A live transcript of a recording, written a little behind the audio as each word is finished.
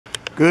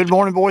Good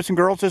morning, boys and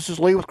girls. This is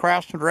Lee with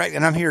Craftsman Direct,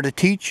 and I'm here to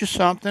teach you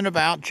something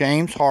about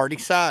James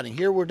Hardie siding.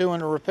 Here we're doing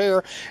a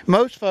repair.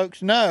 Most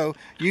folks know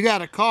you got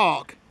to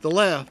caulk the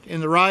left and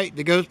the right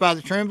that goes by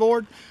the trim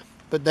board,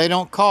 but they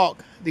don't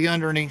caulk the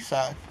underneath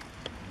side.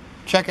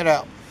 Check it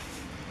out.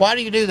 Why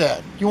do you do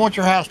that? You want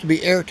your house to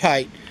be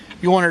airtight.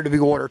 You want it to be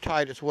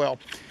watertight as well.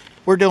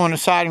 We're doing a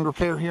siding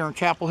repair here in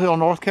Chapel Hill,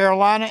 North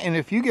Carolina, and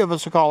if you give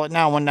us a call at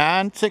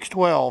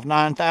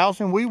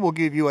 919-612-9000, we will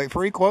give you a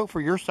free quote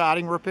for your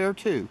siding repair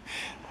too.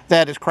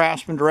 That is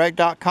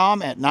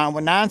craftsmandirect.com at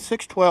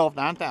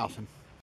 919-612-9000.